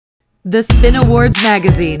The Spin Awards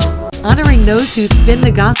magazine, honoring those who spin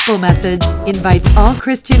the gospel message, invites all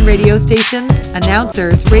Christian radio stations,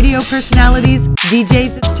 announcers, radio personalities,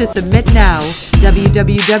 DJs to submit now.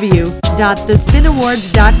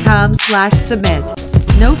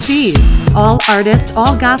 www.thespinawards.com/submit. No fees. All artists,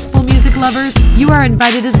 all gospel music lovers, you are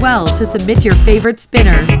invited as well to submit your favorite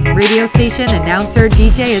spinner, radio station, announcer,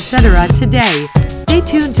 DJ, etc. today. Stay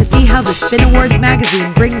tuned to see how the Spin Awards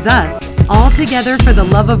magazine brings us all together for the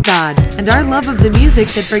love of God and our love of the music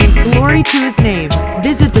that brings glory to His name.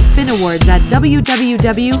 Visit the Spin Awards at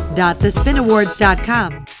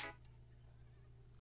www.thespinawards.com.